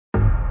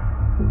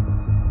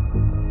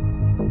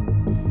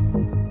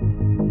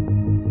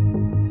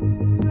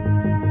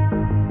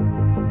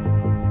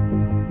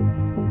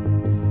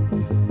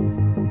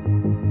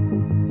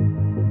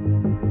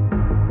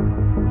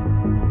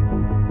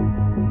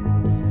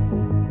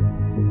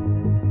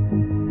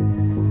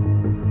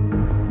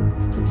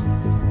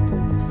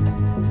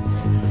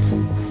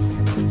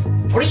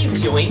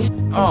doing?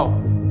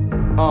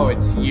 Oh,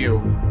 it's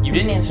you. You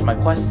didn't answer my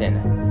question.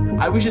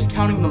 I was just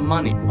counting the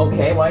money.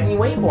 Okay, why didn't you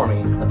wait for me?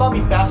 I thought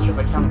it'd be faster if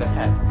I counted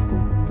ahead.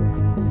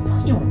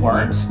 No, you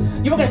weren't.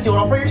 You were gonna steal it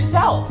all for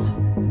yourself.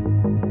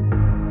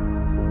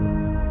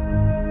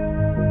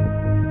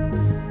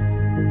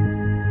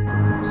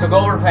 So go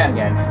over the plan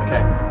again.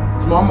 Okay.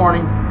 Tomorrow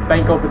morning,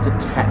 bank opens at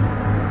 10.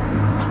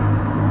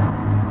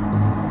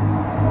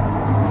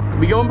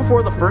 We go in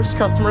before the first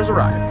customers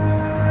arrive.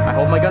 I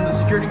hold my gun to the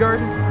security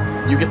guard.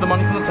 You get the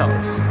money from the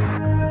tellers.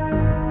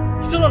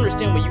 You still don't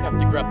understand why you have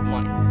to grab the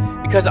money.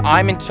 Because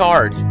I'm in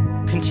charge.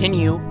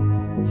 Continue.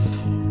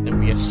 Then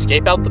we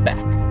escape out the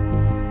back.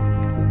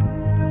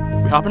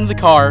 We hop into the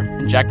car,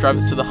 and Jack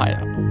drives us to the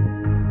hideout.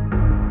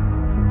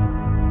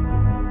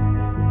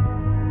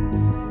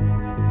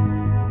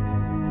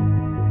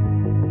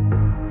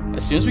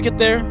 As soon as we get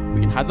there,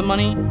 we can hide the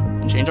money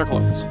and change our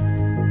clothes.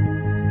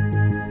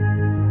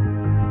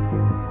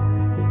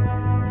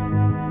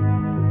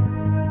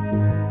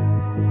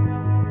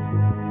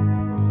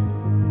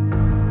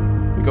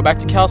 We go back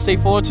to Cal State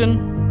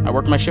Fullerton. I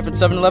work my shift at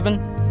 7-Eleven.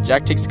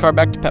 Jack takes the car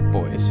back to Pep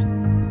Boys.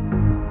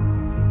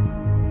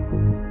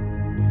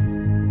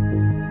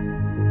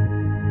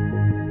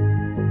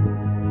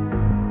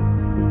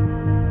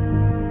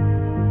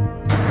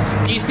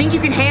 Do you think you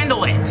can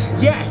handle it?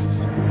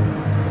 Yes!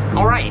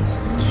 All right.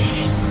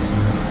 Jeez.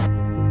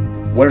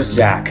 Where's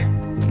Jack?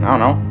 I don't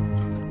know.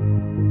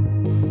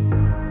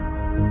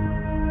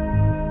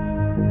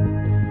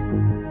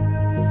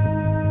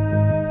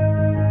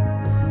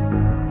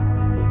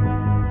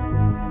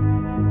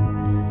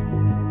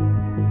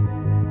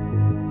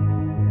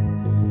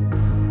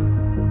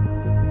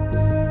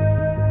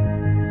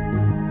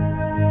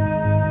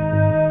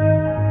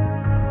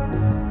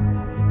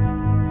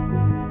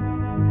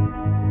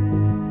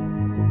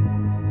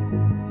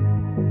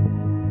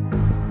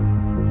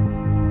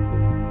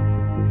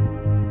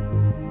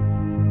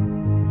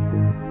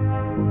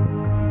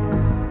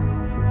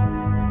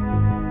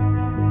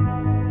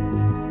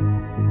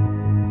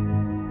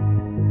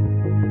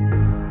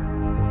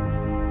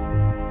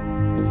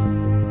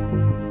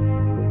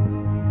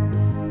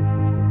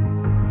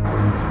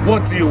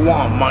 What do you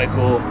want,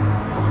 Michael?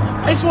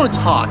 I just want to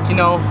talk,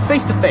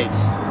 face to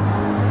face.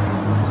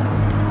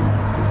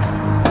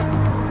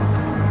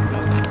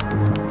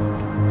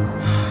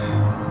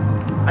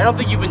 I don't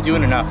think you've been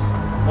doing enough.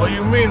 What do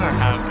you mean I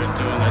haven't been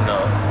doing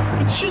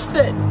enough? It's just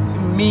that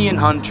me and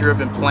Hunter have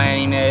been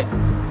planning it.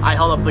 I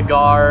held up the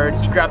guard,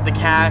 he grabbed the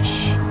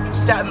cash,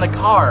 sat in the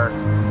car.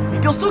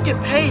 You'll still get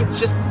paid, it's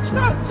just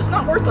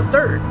not worth a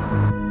third.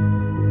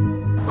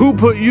 Who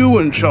put you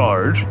in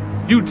charge?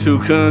 You two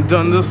couldn't have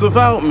done this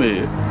without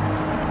me.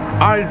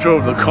 I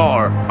drove the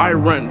car, I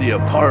rent the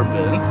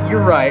apartment.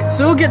 You're right,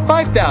 so you'll get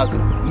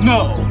 $5,000.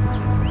 No!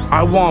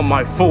 I want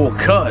my full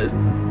cut.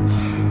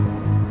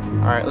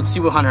 Alright, let's see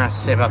what Hunter has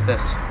to say about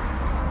this.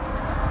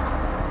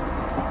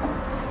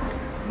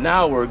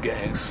 Now we're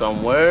getting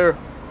somewhere.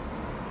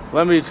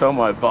 Let me tell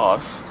my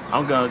boss,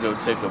 I'm gonna go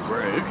take a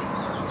break.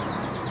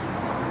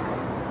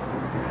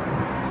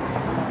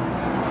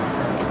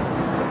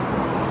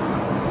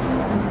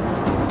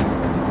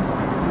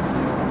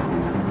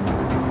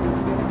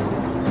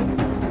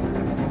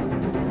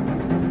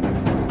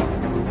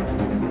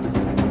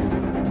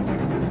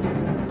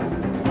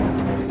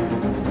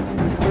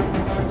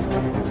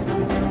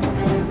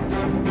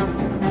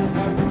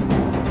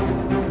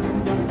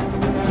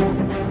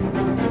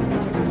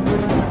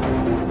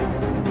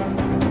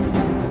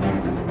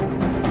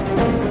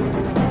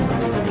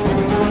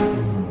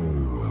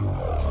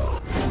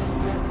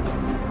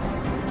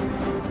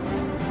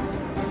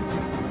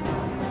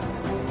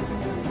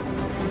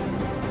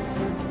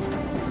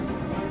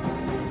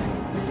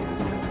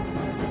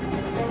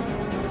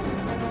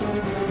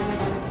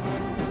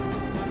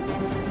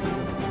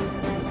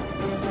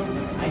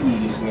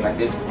 Something like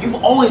this. You've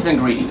always been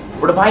greedy.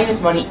 We're dividing this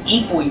money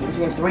equally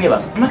between the three of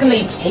us. I'm not gonna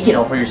let you take it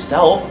all for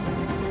yourself.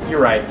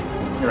 You're right.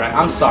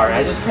 I'm sorry.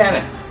 I just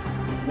panicked.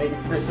 Maybe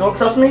if you still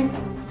trust me,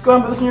 let's go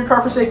ahead and put this in your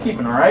car for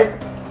safekeeping, alright?